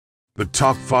The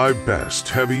top 5 best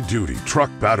heavy-duty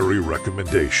truck battery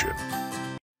recommendation.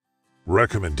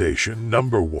 Recommendation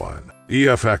number 1.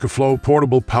 EF EcoFlow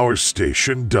Portable Power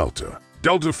Station Delta.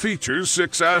 Delta features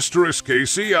 6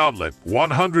 AC outlet,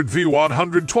 100V,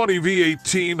 120V,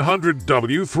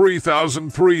 1800W,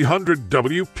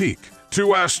 3300W peak, 2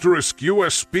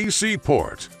 USB-C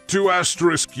port, 2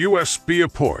 USB-A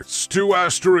ports, 2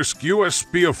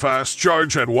 USB-A fast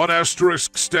charge, and 1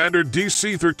 standard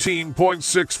DC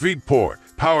 13.6V port.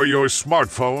 Power your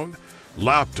smartphone,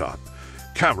 laptop,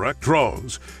 camera,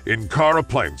 drones, in-car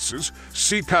appliances,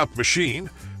 CPAP machine,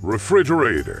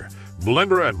 refrigerator,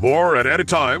 blender, and more at any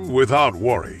time without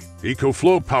worry.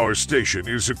 EcoFlow Power Station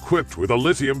is equipped with a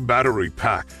lithium battery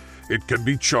pack. It can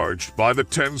be charged by the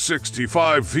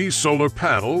 1065V solar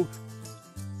panel.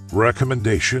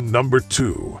 Recommendation number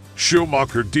 2.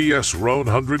 Schumacher DS Road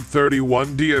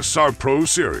 131 DSR Pro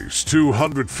Series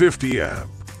 250 amp.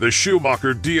 The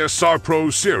Schumacher DSR Pro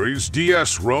Series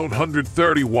DS Road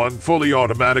 131 fully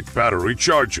automatic battery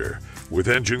charger with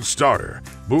engine starter,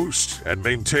 boost, and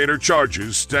maintainer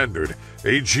charges standard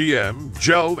AGM,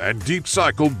 gel, and deep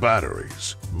cycled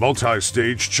batteries.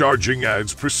 Multi-stage charging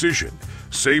adds precision,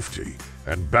 safety,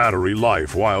 and battery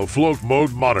life, while float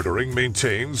mode monitoring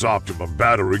maintains optimum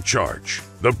battery charge.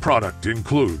 The product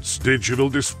includes digital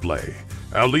display,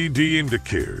 LED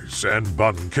indicators, and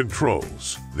button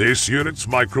controls. This unit's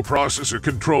microprocessor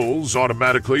controls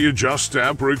automatically adjust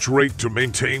amperage rate to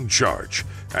maintain charge,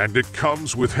 and it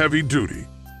comes with heavy duty.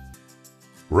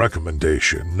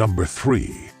 Recommendation number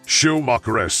 3.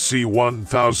 Schumacher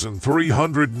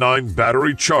SC1309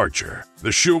 battery charger.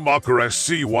 The Schumacher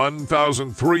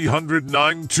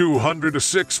SC1309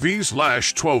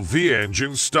 206V/12V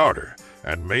engine starter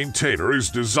and maintainer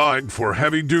is designed for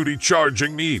heavy-duty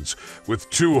charging needs with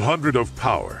 200 of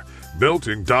power,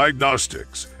 built-in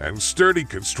diagnostics, and sturdy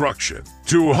construction.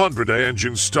 200 a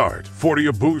engine start, 40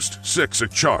 a boost, 6 a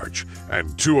charge,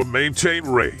 and 2 a maintain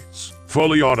rates.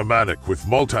 Fully automatic with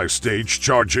multi-stage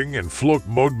charging and float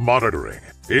mode monitoring.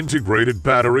 Integrated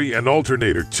battery and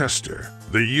alternator tester.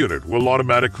 The unit will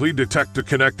automatically detect the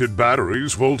connected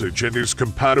battery's voltage and is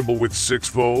compatible with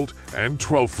 6V and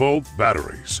 12V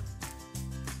batteries.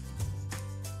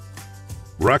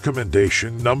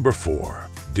 Recommendation number 4.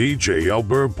 DJL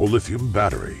Burnpool Lithium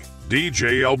Battery.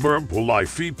 DJL Burnpool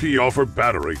Life EP offer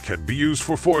battery can be used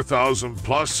for 4,000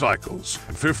 plus cycles,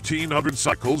 and 1,500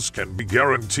 cycles can be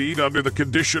guaranteed under the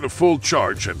condition of full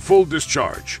charge and full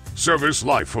discharge. Service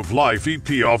life of Life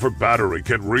EP offer battery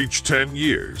can reach 10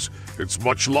 years. It's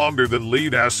much longer than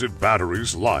lead-acid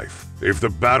battery's life. If the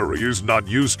battery is not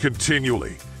used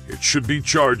continually, it should be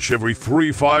charged every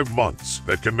 3-5 months.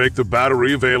 That can make the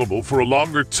battery available for a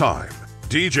longer time.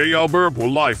 DJL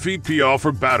Burnpool Life EP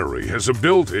offer battery has a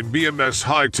built-in BMS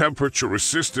high temperature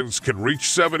resistance can reach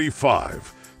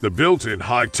 75. The built-in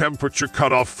high temperature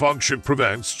cutoff function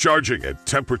prevents charging at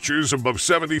temperatures above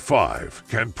 75,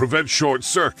 can prevent short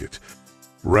circuit.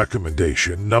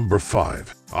 Recommendation number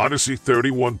 5. Odyssey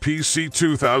 31 PC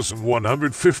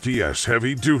 2150S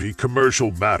Heavy Duty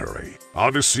Commercial Battery.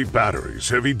 Odyssey Batteries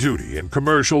Heavy Duty and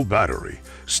Commercial Battery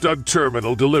Stud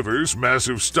Terminal delivers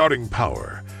massive starting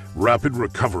power, rapid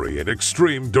recovery, and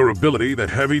extreme durability that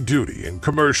heavy-duty and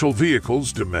commercial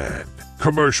vehicles demand.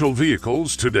 Commercial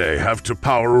vehicles today have to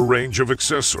power a range of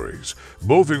accessories,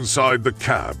 both inside the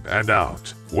cab and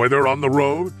out. Whether on the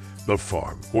road, the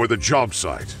farm, or the job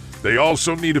site, they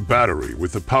also need a battery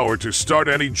with the power to start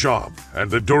any job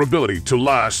and the durability to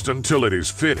last until it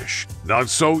is finished. Not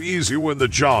so easy when the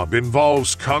job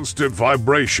involves constant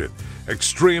vibration,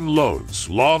 extreme loads,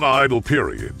 long idle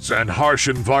periods, and harsh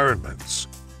environments.